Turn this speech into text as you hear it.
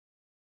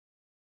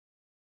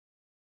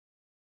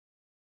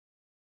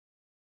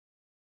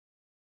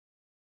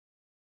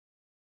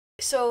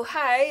So,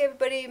 hi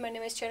everybody, my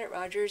name is Janet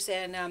Rogers,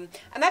 and I'm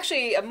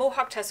actually a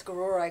Mohawk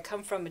Tuscarora. I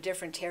come from a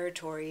different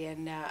territory,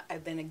 and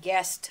I've been a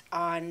guest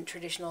on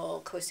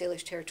traditional Coast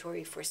Salish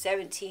territory for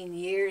 17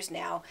 years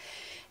now.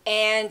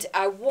 And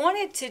I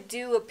wanted to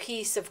do a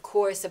piece, of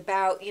course,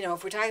 about,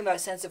 if we're talking about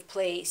sense of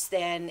place,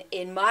 then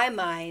in my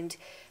mind,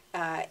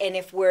 and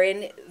if we're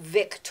in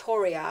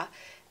Victoria,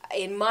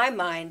 in my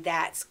mind,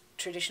 that's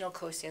traditional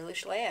Coast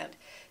Salish land.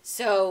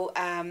 So,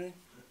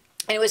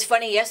 and it was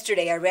funny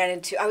yesterday, I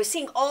was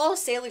seeing all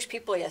Salish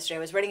people yesterday. I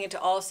was running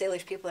into all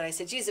Salish people, and I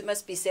said, geez, it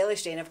must be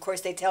Salish Day. And of course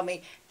they tell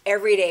me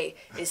every day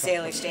is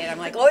Salish Day. And I'm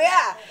like, oh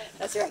yeah,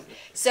 that's right.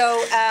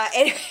 So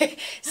anyway,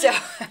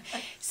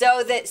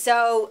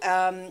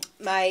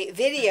 my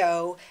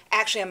video,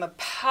 actually I'm a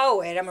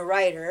poet, I'm a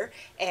writer,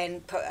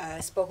 and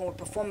spoken word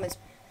performance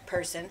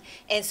person.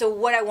 And so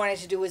what I wanted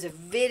to do was a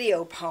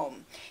video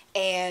poem.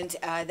 And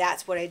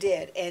that's what I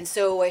did. And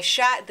so I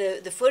shot,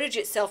 the footage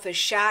itself is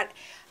shot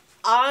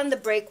on the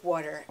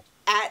breakwater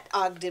at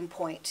Ogden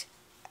Point,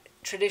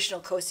 traditional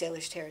Coast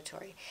Salish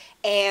territory.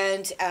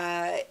 And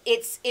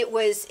it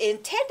was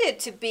intended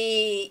to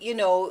be,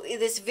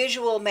 this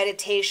visual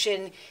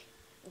meditation,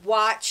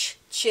 watch,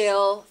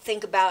 chill,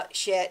 think about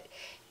shit.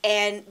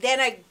 And then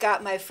I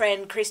got my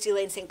friend Christy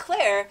Lane St.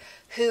 Clair,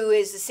 who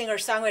is a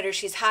singer-songwriter.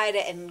 She's Haida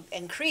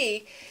and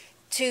Cree,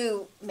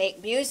 to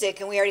make music,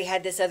 and we already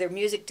had this other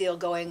music deal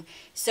going.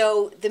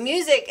 So the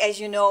music, as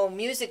you know,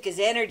 music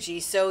is energy,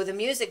 so the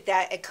music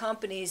that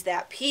accompanies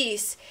that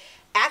piece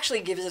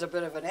actually gives it a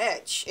bit of an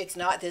edge. It's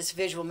not this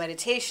visual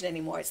meditation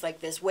anymore. It's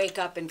like this wake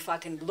up and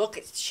fucking look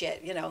at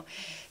shit,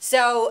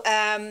 So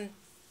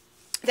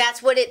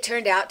that's what it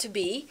turned out to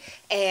be,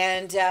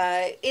 and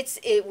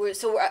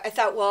so I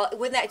thought, well,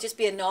 wouldn't that just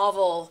be a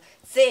novel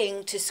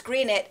thing to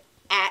screen it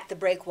at the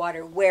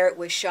breakwater where it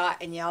was shot,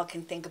 and y'all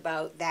can think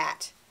about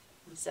that.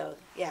 So,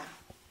 yeah.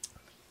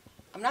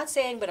 I'm not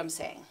saying, but I'm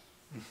saying.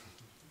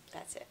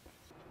 That's it.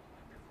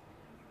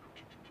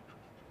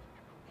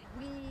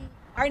 We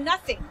are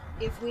nothing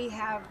if we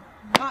have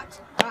not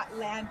got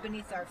land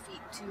beneath our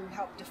feet to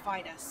help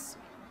define us.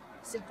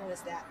 Simple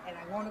as that. And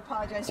I won't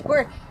apologize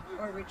or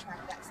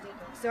retract that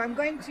statement. So I'm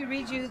going to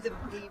read you the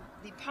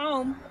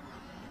poem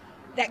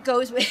that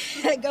goes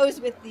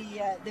with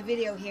the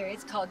video here.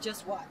 It's called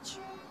Just Watch.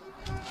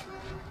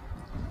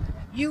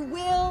 You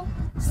will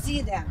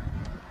see them.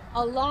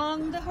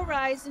 Along the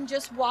horizon,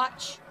 just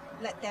watch,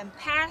 let them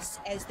pass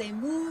as they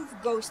move,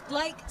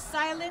 ghost-like,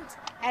 silent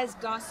as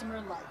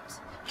gossamer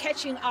light,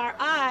 catching our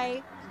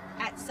eye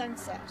at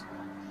sunset.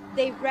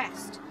 They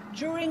rest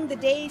during the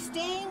day,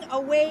 staying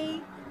away,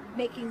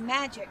 making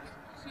magic,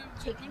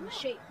 taking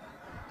shape.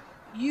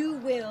 You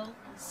will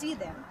see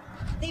them.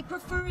 They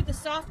prefer the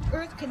soft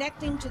earth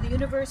connecting to the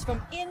universe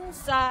from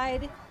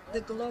inside the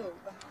globe,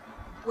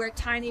 where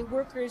tiny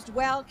workers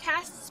dwell,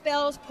 cast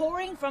spells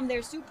pouring from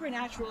their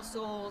supernatural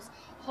souls,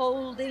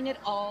 holding it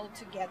all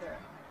together.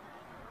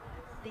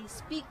 They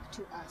speak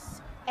to us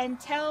and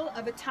tell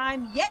of a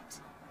time yet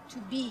to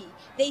be.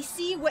 They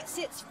see what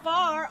sits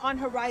far on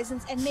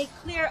horizons and make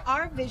clear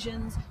our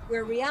visions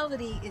where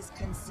reality is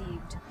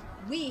conceived.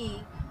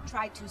 We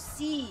try to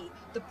see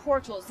the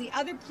portals, the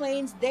other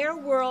planes, their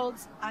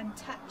worlds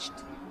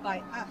untouched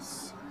by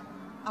us.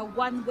 A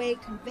one-way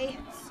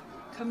conveyance,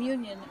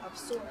 communion of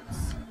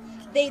sorts.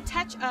 They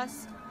touch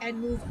us and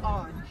move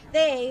on.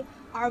 They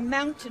are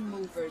mountain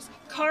movers,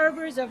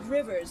 carvers of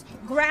rivers,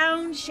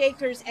 ground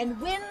shakers, and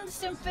wind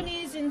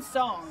symphonies in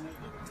song.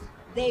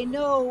 They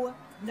know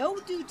no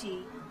duty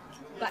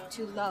but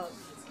to love.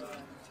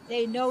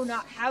 They know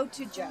not how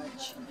to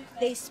judge.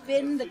 They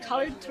spin the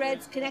colored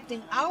threads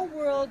connecting our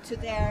world to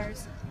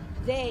theirs.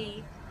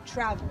 They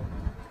travel.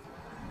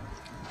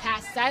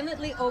 Pass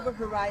silently over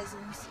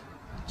horizons.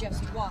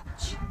 Just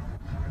watch.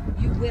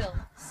 You will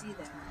see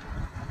them.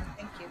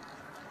 Thank you.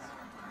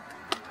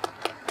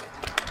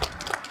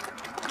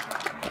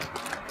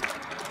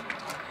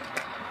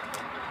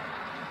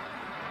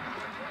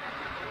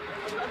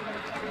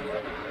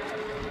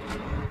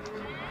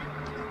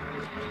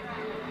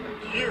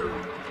 You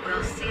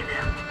will see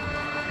them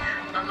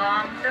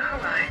along the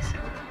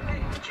horizon.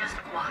 Just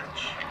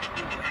watch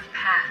and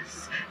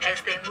pass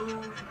as they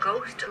move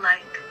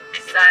ghost-like,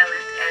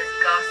 silent as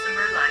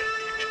gossamer light,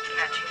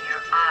 catching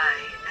your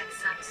eye at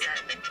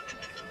sunset.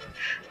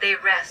 They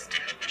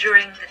rest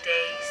during the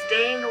day,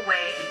 staying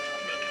away,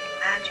 making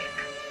magic,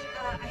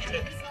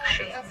 taking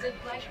shape.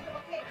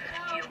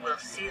 You will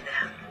see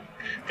them.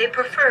 They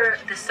prefer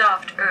the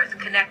soft earth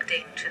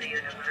connecting to the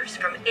universe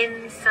from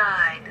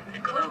inside the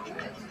globe,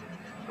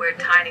 where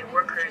tiny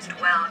workers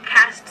dwell,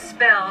 cast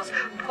spells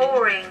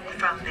pouring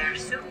from their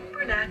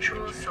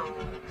supernatural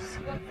souls,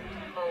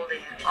 holding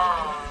it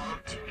all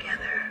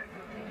together.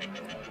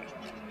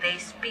 They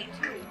speak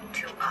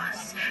to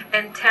us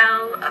and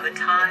tell of a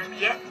time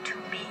yet to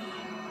be.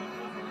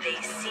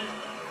 They see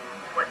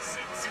what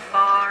sits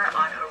far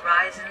on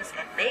horizons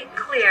and make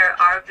clear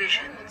our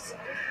visions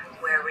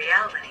where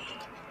reality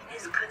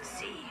is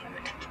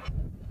conceived.